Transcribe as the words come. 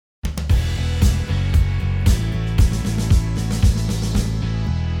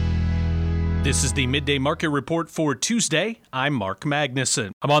This is the Midday Market Report for Tuesday. I'm Mark Magnuson.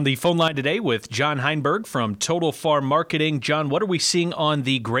 I'm on the phone line today with John Heinberg from Total Farm Marketing. John, what are we seeing on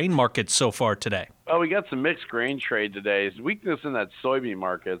the grain market so far today? Well, we got some mixed grain trade today. There's weakness in that soybean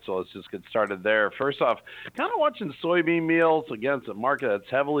market, so let's just get started there. First off, kind of watching soybean meals. Again, it's a market that's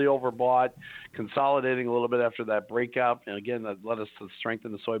heavily overbought, consolidating a little bit after that breakout. And again, that led us to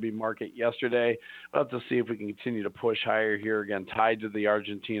strengthen the soybean market yesterday. We'll have to see if we can continue to push higher here, again, tied to the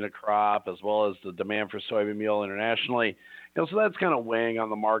Argentina crop as well as the demand for soybean meal internationally. So that's kind of weighing on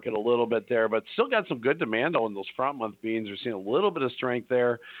the market a little bit there, but still got some good demand on those front month beans. We're seeing a little bit of strength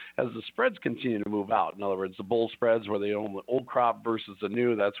there as the spreads continue to move out. In other words, the bull spreads where they own the old crop versus the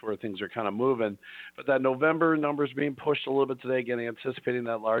new, that's where things are kind of moving. But that November numbers being pushed a little bit today, again, anticipating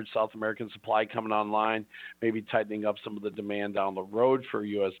that large South American supply coming online, maybe tightening up some of the demand down the road for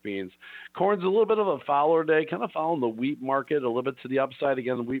U.S. beans. Corn's a little bit of a follower today, kind of following the wheat market a little bit to the upside.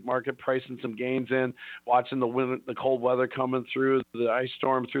 Again, the wheat market pricing some gains in, watching the cold weather coming through, the ice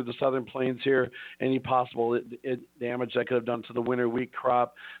storm through the southern plains here, any possible damage that could have done to the winter wheat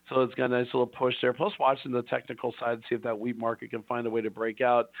crop. So it's got a nice little push there. Plus watching the technical side to see if that wheat market can find a way to break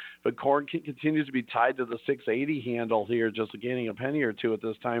out. But corn continues to be tied to the 680 handle here, just gaining a penny or two at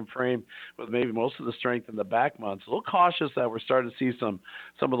this time frame with maybe most of the strength in the back months. A little cautious that we're starting to see some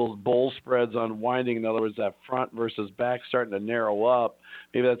of those bull spreads unwinding. In other words, that front versus back starting to narrow up.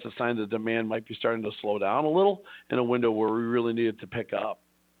 Maybe that's a sign that demand might be starting to slow down a little in a window where we really needed to pick up.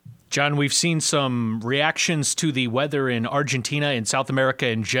 John, we've seen some reactions to the weather in Argentina and South America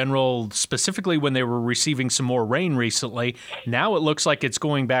in general, specifically when they were receiving some more rain recently. Now it looks like it's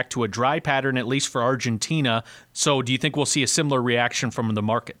going back to a dry pattern, at least for Argentina. So do you think we'll see a similar reaction from the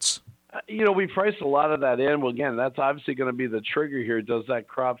markets? We priced a lot of that in. Well, again, that's obviously going to be the trigger here. Does that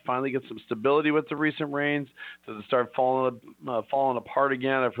crop finally get some stability with the recent rains? Does it start falling apart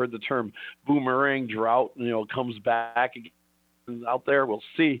again? I've heard the term boomerang drought, comes back again out there. We'll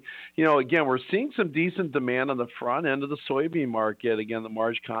see. Again, we're seeing some decent demand on the front end of the soybean market. Again, the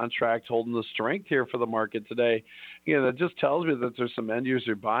March contract holding the strength here for the market today. Again, that just tells me that there's some end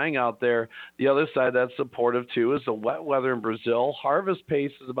user buying out there. The other side that's supportive too is the wet weather in Brazil. Harvest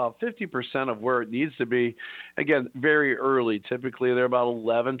pace is about 50% of where it needs to be. Again, very early. Typically, they're about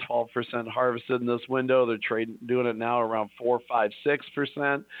 11, 12% harvested in this window. They're doing it now around 4, 5,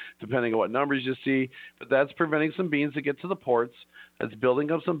 6%, depending on what numbers you see. But that's preventing some beans to get to the ports. It's building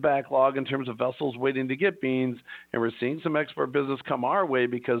up some backlog in terms of vessels waiting to get beans, and we're seeing some export business come our way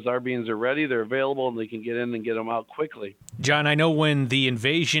because our beans are ready, they're available, and they can get in and get them out quickly. John, I know when the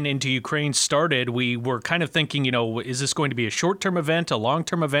invasion into Ukraine started, we were kind of thinking, is this going to be a short-term event, a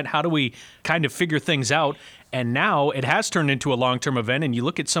long-term event? How do we kind of figure things out? And now it has turned into a long-term event, and you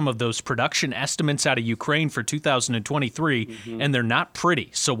look at some of those production estimates out of Ukraine for 2023, and they're not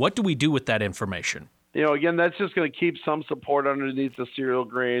pretty. So what do we do with that information? Again, that's just going to keep some support underneath the cereal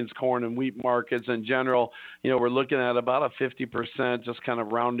grains, corn, and wheat markets in general. We're looking at about a 50%, just kind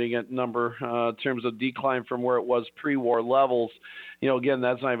of rounding it number in terms of decline from where it was pre-war levels. Again,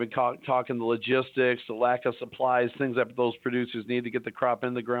 that's not even talking the logistics, the lack of supplies, things that those producers need to get the crop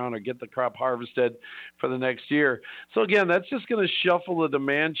in the ground or get the crop harvested for the next year. So again, that's just going to shuffle the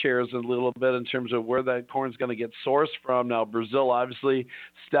demand chairs a little bit in terms of where that corn is going to get sourced from. Now, Brazil obviously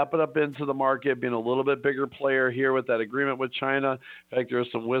stepping up into the market, being a little bit bigger player here with that agreement with China. In fact,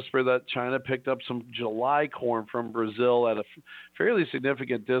 there's some whisper that China picked up some July corn from Brazil at a fairly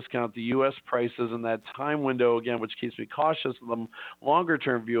significant discount to U.S. prices in that time window, again, which keeps me cautious of the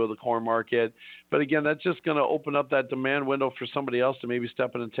longer-term view of the corn market. But again, that's just going to open up that demand window for somebody else to maybe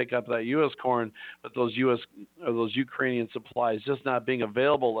step in and take up that U.S. corn, but those Ukrainian supplies just not being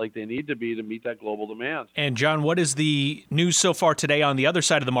available like they need to be to meet that global demand. And John, what is the news so far today on the other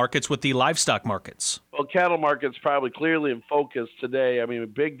side of the markets with the livestock markets? Well, cattle market's probably clearly in focus today. I mean, a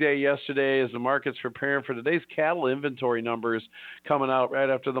big day yesterday as the market's preparing for today's cattle inventory numbers coming out right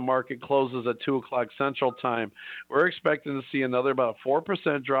after the market closes at 2 o'clock Central Time. We're expecting to see another about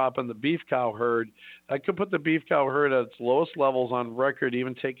 4% drop in the beef cow herd. That could put the beef cow herd at its lowest levels on record,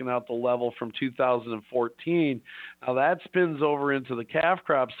 even taking out the level from 2014. Now that spins over into the calf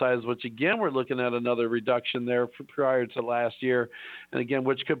crop size, which again we're looking at another reduction there prior to last year, and again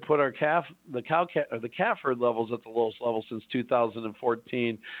which could put our the calf herd levels at the lowest level since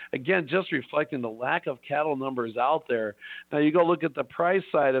 2014. Again, just reflecting the lack of cattle numbers out there. Now you go look at the price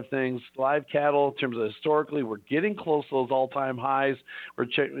side of things. Live cattle, in terms of historically, we're getting close to those all-time highs.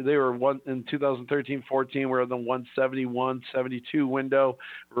 They were in 2013-14. We're in the 171, 72 window.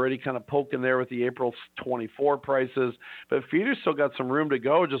 We're already kind of poking there with the April 24 prices. But feeders still got some room to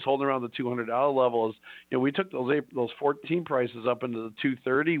go, just holding around the $200 level. As we took those 14 prices up into the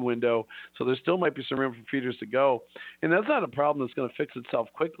 230 window, so there still might be some room for feeders to go. And that's not a problem that's going to fix itself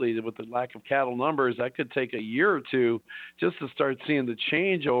quickly with the lack of cattle numbers. That could take a year or two just to start seeing the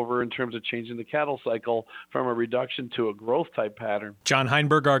change over in terms of changing the cattle cycle from a reduction to a growth type pattern. John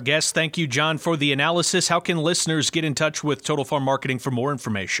Heinberg, our guest. Thank you, John, for the analysis. How can listeners get in touch with Total Farm Marketing for more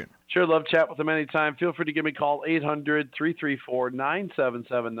information? Sure, love chat with them anytime. Feel free to give me a call,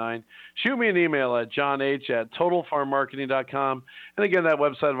 800-334-9779. Shoot me an email at johnh@totalfarmmarketing.com. And again, that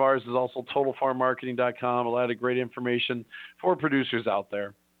website of ours is also totalfarmmarketing.com. A lot of great information for producers out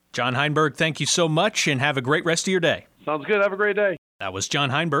there. John Heinberg, thank you so much, and have a great rest of your day. Sounds good. Have a great day. That was John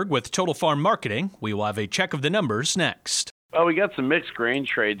Heinberg with Total Farm Marketing. We will have a check of the numbers next. Well, we got some mixed grain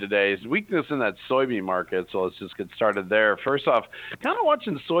trade today. There's weakness in that soybean market, so let's just get started there. First off, kind of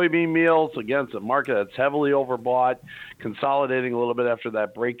watching soybean meals. Again, it's a market that's heavily overbought, consolidating a little bit after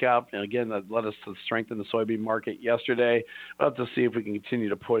that breakout. And again, that led us to strengthen the soybean market yesterday. We'll have to see if we can continue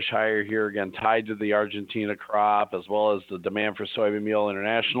to push higher here, again, tied to the Argentina crop as well as the demand for soybean meal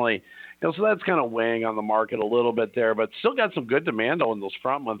internationally. So that's kind of weighing on the market a little bit there, but still got some good demand on those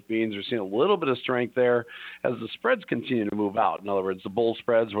front month beans. We're seeing a little bit of strength there as the spreads continue to move out. In other words, the bull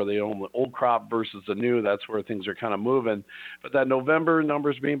spreads where they own the old crop versus the new, that's where things are kind of moving. But that November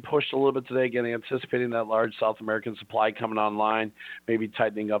numbers being pushed a little bit today, again, anticipating that large South American supply coming online, maybe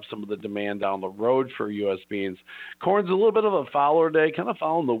tightening up some of the demand down the road for U.S. beans. Corn's a little bit of a follower day, kind of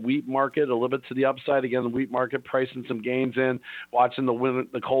following the wheat market a little bit to the upside. Again, the wheat market pricing some gains in, watching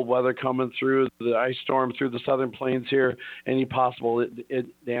the cold weather coming through, the ice storm through the southern plains here, any possible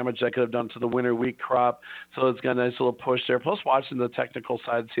damage that could have done to the winter wheat crop. So it's got a nice little push there. Plus watching the technical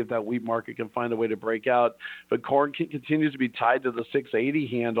side, see if that wheat market can find a way to break out. But corn continues to be tied to the 680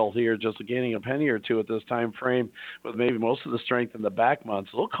 handle here, just gaining a penny or two at this time frame, with maybe most of the strength in the back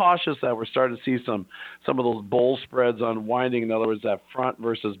months. A little cautious that we're starting to see some of those bull spreads unwinding. In other words, that front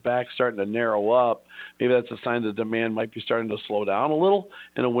versus back starting to narrow up. Maybe that's a sign the demand might be starting to slow down a little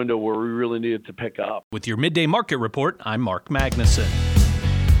in a window where we really needed to pick up. With your midday market report, I'm Mark Magnuson.